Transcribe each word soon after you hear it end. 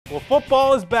Well,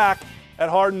 football is back at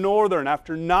Hardin Northern.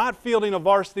 After not fielding a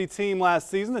varsity team last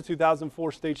season, the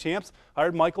 2004 state champs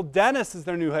hired Michael Dennis as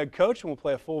their new head coach and will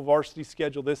play a full varsity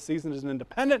schedule this season as an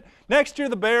independent. Next year,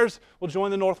 the Bears will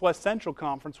join the Northwest Central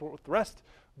Conference with the rest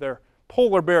of their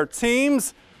Polar Bear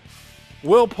teams.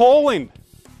 Will polling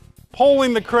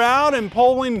the crowd and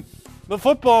polling the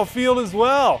football field as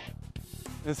well,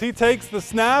 as he takes the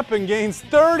snap and gains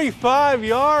 35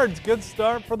 yards. Good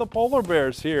start for the Polar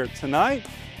Bears here tonight.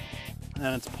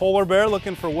 And it's Polar Bear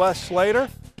looking for Wes Schlater.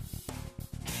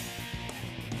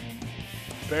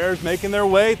 Bears making their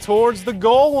way towards the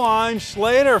goal line.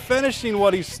 Schlater finishing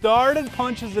what he started,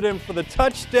 punches it in for the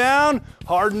touchdown.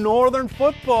 Hardin Northern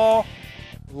football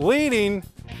leading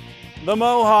the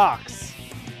Mohawks.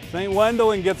 St.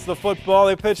 Wendelin gets the football.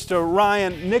 They pitch to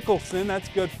Ryan Nicholson. That's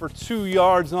good for 2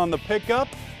 yards on the pickup.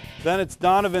 Then it's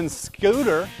Donovan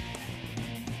Scooter.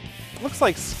 Looks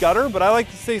like Scudder, but I like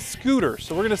to say Scooter.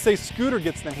 So we're going to say Scooter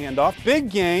gets the handoff.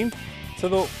 Big gain to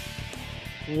the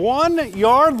 1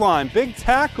 yard line. Big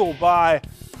tackle by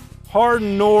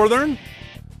Hardin Northern,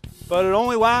 but it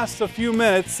only lasts a few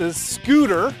minutes as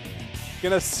Scooter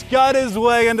going to scud his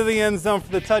way into the end zone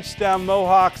for the touchdown.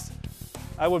 Mohawks,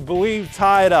 I would believe,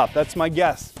 tie it up. That's my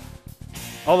guess,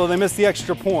 although they missed the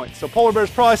extra point. So Polar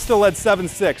Bears probably still led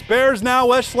 7-6. Bears now,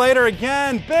 Wes Schlater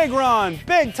again. Big run,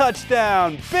 big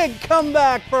touchdown, big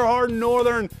comeback for Hardin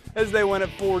Northern as they win at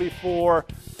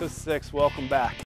 44-6. Welcome back.